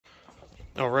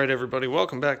Alright everybody,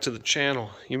 welcome back to the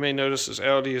channel. You may notice this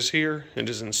Audi is here, it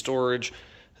is in storage.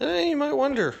 And you might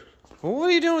wonder, well, what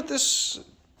are you doing with this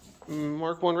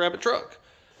Mark 1 Rabbit truck?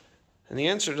 And the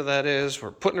answer to that is,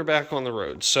 we're putting her back on the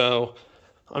road. So,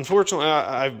 unfortunately,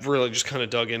 I've really just kind of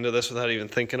dug into this without even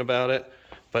thinking about it.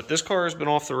 But this car has been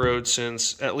off the road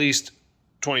since at least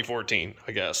 2014,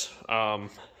 I guess.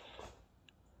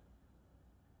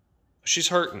 She's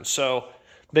hurting, so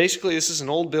basically this is an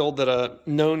old build that a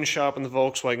known shop in the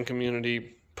Volkswagen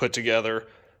community put together,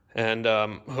 and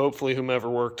hopefully whomever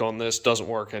worked on this doesn't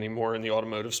work anymore in the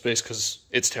automotive space because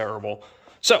it's terrible.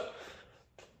 So,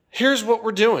 here's what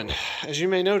we're doing. As you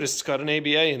may notice, it's got an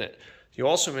ABA in it. You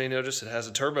also may notice it has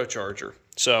a turbocharger.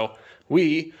 So,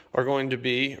 we are going to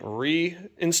be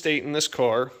reinstating this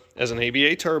car as an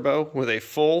ABA turbo with a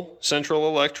full Central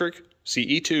Electric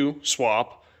CE2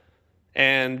 swap.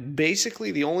 And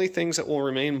basically the only things that will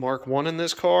remain Mark 1 in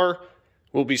this car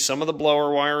will be some of the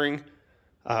blower wiring,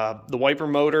 the wiper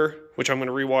motor, which I'm going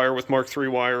to rewire with Mark 3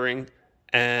 wiring,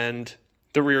 and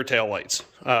the rear tail lights.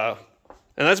 And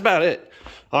that's about it,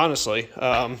 honestly.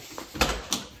 I've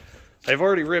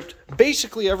already ripped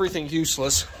basically everything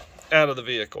useless out of the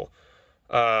vehicle.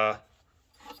 We have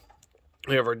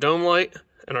our dome light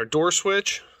and our door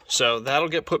switch, so that'll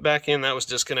get put back in. That was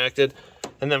disconnected.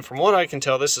 And then from what I can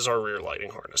tell, this is our rear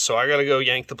lighting harness. So I got to go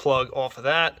yank the plug off of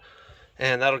that,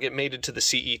 and that'll get mated to the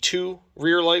CE2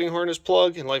 rear lighting harness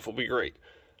plug, and life will be great.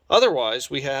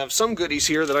 Otherwise, we have some goodies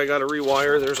here that I got to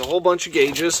rewire. There's a whole bunch of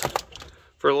gauges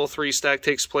for a little 3-stack.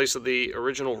 Takes place of the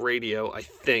original radio, I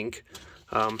think.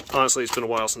 Honestly, it's been a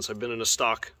while since I've been in a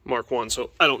stock Mark 1, so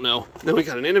I don't know. Then we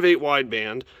got an Innovate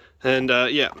wideband, and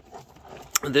yeah,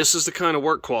 this is the kind of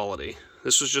work quality.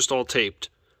 This was just all taped.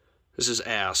 This is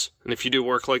ass. And if you do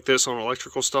work like this on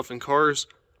electrical stuff in cars,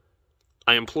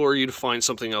 I implore you to find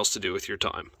something else to do with your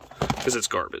time, because it's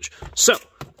garbage. So,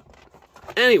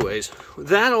 anyways,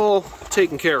 that all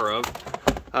taken care of,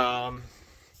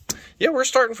 yeah, we're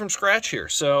starting from scratch here.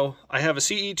 So, I have a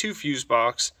CE2 fuse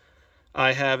box.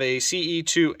 I have a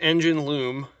CE2 engine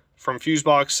loom from fuse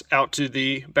box out to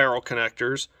the barrel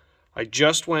connectors. I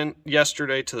just went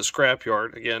yesterday to the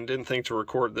scrapyard. Again, didn't think to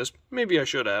record this. Maybe I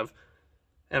should have.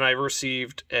 And I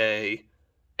received a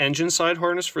engine side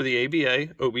harness for the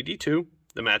ABA, OBD2,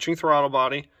 the matching throttle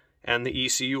body, and the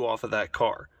ECU off of that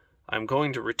car. I'm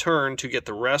going to return to get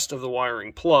the rest of the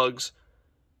wiring plugs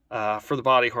for the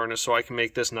body harness so I can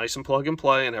make this nice and plug and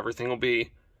play, and everything will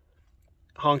be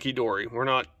honky-dory. We're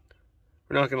not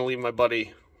going to leave my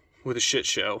buddy with a shit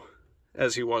show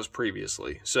as he was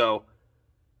previously. So,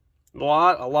 a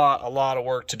lot of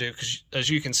work to do, because as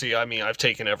you can see, I mean, I've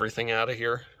taken everything out of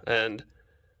here, and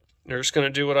they're just going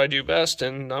to do what I do best,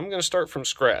 and I'm going to start from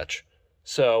scratch.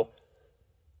 So,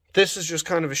 this is just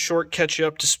kind of a short catch you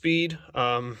up to speed.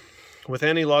 With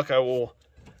any luck, I will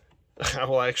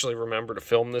actually remember to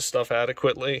film this stuff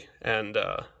adequately and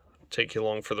take you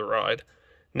along for the ride.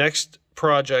 Next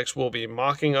projects will be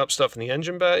mocking up stuff in the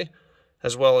engine bay,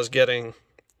 as well as getting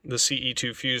the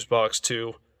CE2 fuse box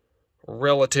to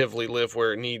relatively live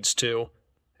where it needs to,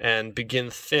 and begin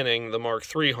thinning the Mark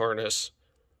 3 harness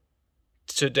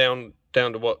to down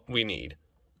to what we need,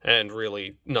 and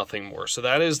really nothing more. So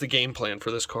that is the game plan for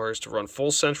this car, is to run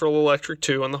full Central Electric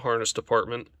 2 on the harness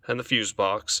department and the fuse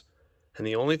box, and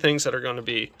the only things that are going to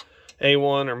be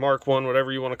A1 or Mark 1,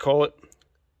 whatever you want to call it,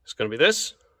 is going to be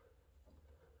this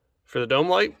for the dome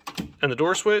light and the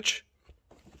door switch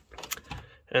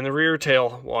and the rear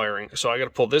tail wiring. So I got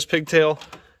to pull this pigtail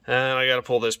and I got to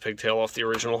pull this pigtail off the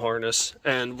original harness,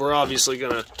 and we're obviously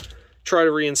going to try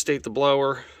to reinstate the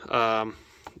blower.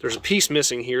 There's a piece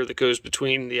missing here that goes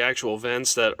between the actual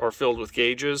vents that are filled with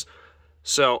gauges.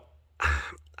 So,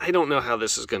 I don't know how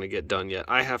this is going to get done yet.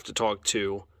 I have to talk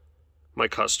to my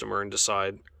customer and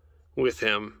decide with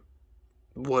him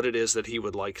what it is that he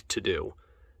would like to do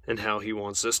and how he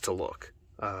wants this to look.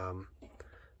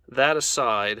 That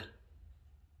aside,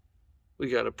 we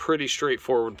got a pretty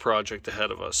straightforward project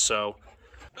ahead of us. So,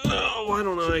 why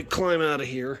don't I climb out of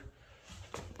here?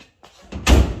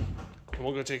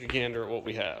 We'll go take a gander at what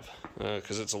we have,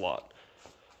 because it's a lot.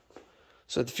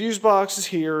 So the fuse box is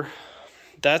here.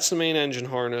 That's the main engine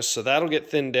harness, so that'll get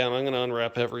thinned down. I'm going to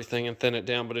unwrap everything and thin it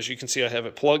down, but as you can see, I have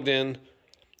it plugged in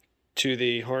to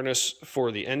the harness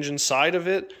for the engine side of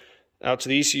it, out to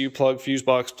the ECU plug, fuse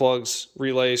box plugs,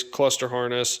 relays, cluster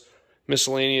harness,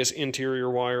 miscellaneous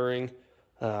interior wiring.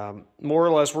 More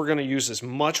or less, we're going to use as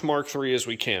much Mark 3 as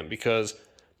we can, because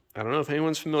I don't know if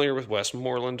anyone's familiar with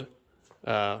Westmoreland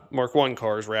Mark 1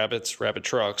 cars, rabbit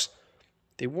trucks.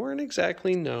 They weren't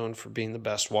exactly known for being the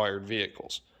best wired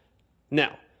vehicles.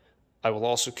 Now, I will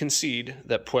also concede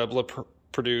that Puebla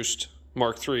produced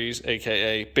Mark IIIs,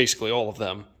 aka basically all of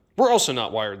them, were also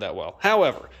not wired that well.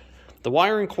 However, the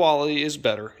wiring quality is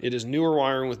better. It is newer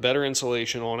wiring with better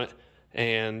insulation on it,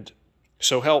 and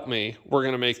so help me, we're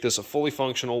going to make this a fully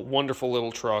functional, wonderful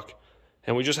little truck,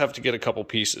 and we just have to get a couple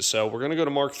pieces. So we're going to go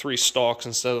to Mark III stalks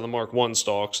instead of the Mark I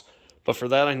stalks, but for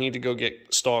that I need to go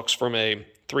get stalks from a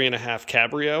 3.5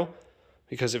 Cabrio,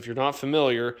 because if you're not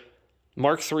familiar,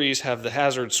 Mark IIIs have the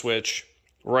hazard switch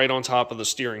right on top of the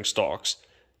steering stalks.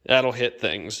 That'll hit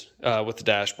things with the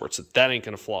dashboard, so that ain't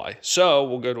going to fly. So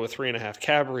we'll go to a 3.5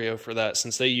 Cabrio for that,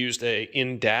 since they used a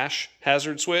in-dash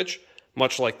hazard switch,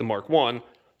 much like the Mark I,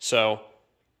 so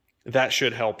that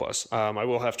should help us. I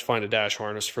will have to find a dash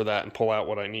harness for that and pull out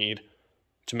what I need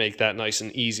to make that nice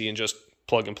and easy and just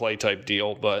plug and play type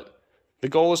deal. But the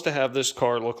goal is to have this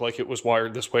car look like it was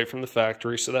wired this way from the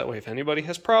factory, so that way if anybody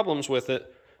has problems with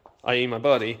it, i.e. my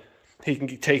buddy, he can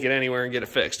take it anywhere and get it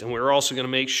fixed. And we're also going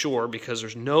to make sure, because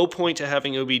there's no point to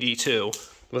having OBD2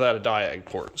 without a diag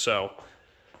port. So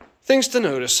things to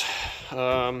notice.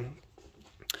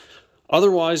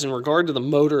 Otherwise, in regard to the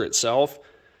motor itself,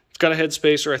 it's got a head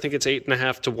spacer. I think it's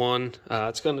 8.5 to 1.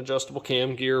 It's got an adjustable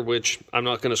cam gear, which I'm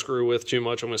not going to screw with too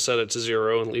much. I'm going to set it to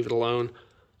 0 and leave it alone.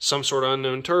 Some sort of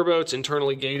unknown turbo. It's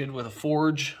internally gated with a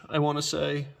forge, I want to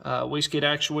say. Wastegate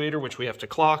actuator, which we have to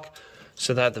clock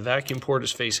so that the vacuum port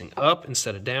is facing up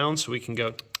instead of down, so we can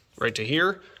go right to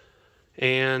here.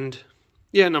 And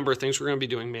yeah, a number of things. We're going to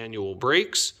be doing manual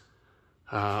brakes.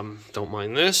 Don't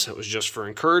mind this. It was just for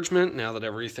encouragement. Now that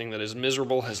everything that is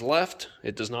miserable has left,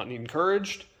 it does not need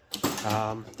encouraged.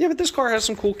 Yeah, but this car has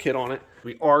some cool kit on it.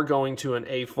 We are going to an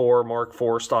A4 Mark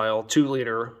IV style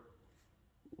 2-liter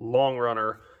long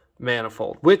runner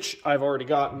manifold, which I've already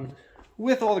gotten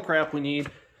with all the crap we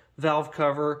need. Valve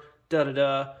cover,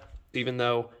 da-da-da, even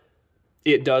though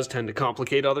it does tend to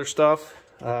complicate other stuff.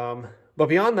 But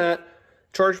beyond that,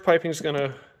 charge piping is going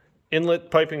to,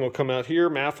 inlet piping will come out here,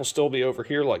 MAF will still be over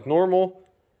here like normal,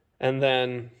 and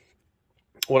then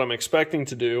what I'm expecting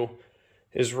to do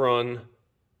is run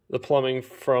the plumbing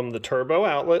from the turbo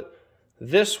outlet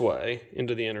this way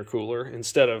into the intercooler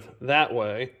instead of that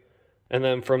way, and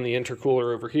then from the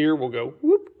intercooler over here we'll go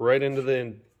whoop right into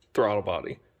the throttle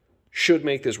body. Should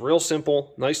make this real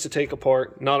simple, nice to take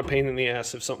apart, not a pain in the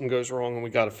ass if something goes wrong and we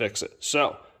got to fix it.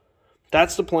 So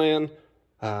that's the plan.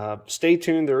 Stay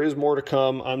tuned, there is more to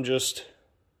come. I'm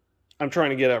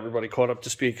trying to get everybody caught up to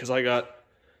speed because I got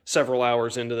several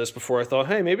hours into this before I thought,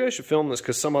 hey, maybe I should film this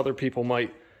because some other people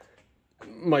might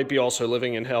be also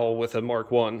living in hell with a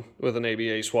Mark I with an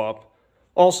ABA swap.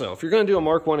 Also, if you're going to do a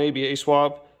Mark I ABA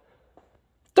swap,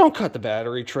 don't cut the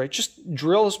battery tray. Just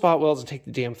drill the spot welds and take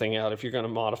the damn thing out if you're going to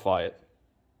modify it.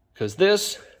 Because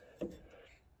this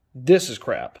is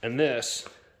crap. And this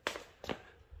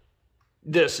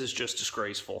is just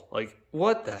disgraceful. Like,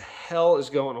 what the hell is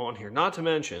going on here? Not to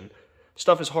mention,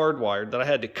 stuff is hardwired that I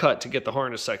had to cut to get the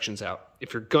harness sections out.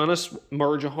 If you're going to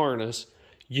merge a harness,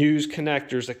 use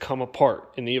connectors that come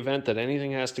apart in the event that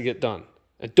anything has to get done.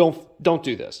 And don't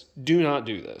do this. Do not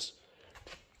do this.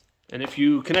 And if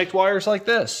you connect wires like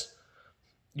this,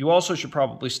 you also should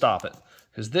probably stop it,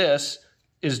 because this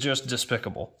is just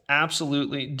despicable.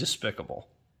 Absolutely despicable.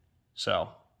 So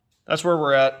that's where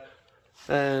we're at.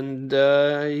 And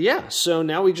yeah, so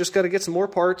now we just got to get some more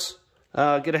parts,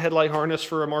 get a headlight harness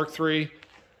for a Mark III,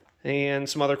 and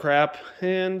some other crap,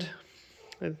 and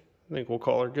I think we'll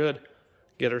call her good.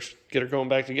 Get her going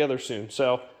back together soon.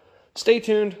 So stay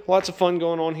tuned. Lots of fun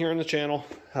going on here on the channel.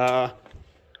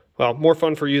 Well, more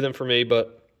fun for you than for me,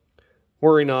 but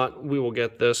worry not. We will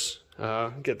get this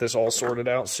all sorted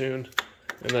out soon,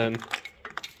 and then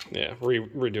yeah,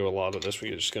 redo a lot of this.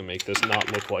 We're just gonna make this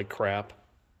not look like crap.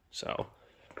 So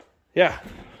yeah,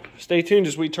 stay tuned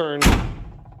as we turn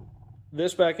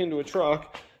this back into a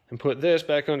truck and put this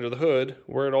back under the hood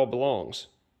where it all belongs.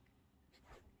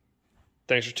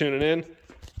 Thanks for tuning in.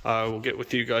 I will get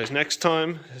with you guys next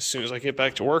time as soon as I get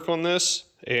back to work on this,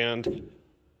 and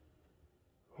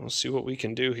we'll see what we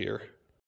can do here.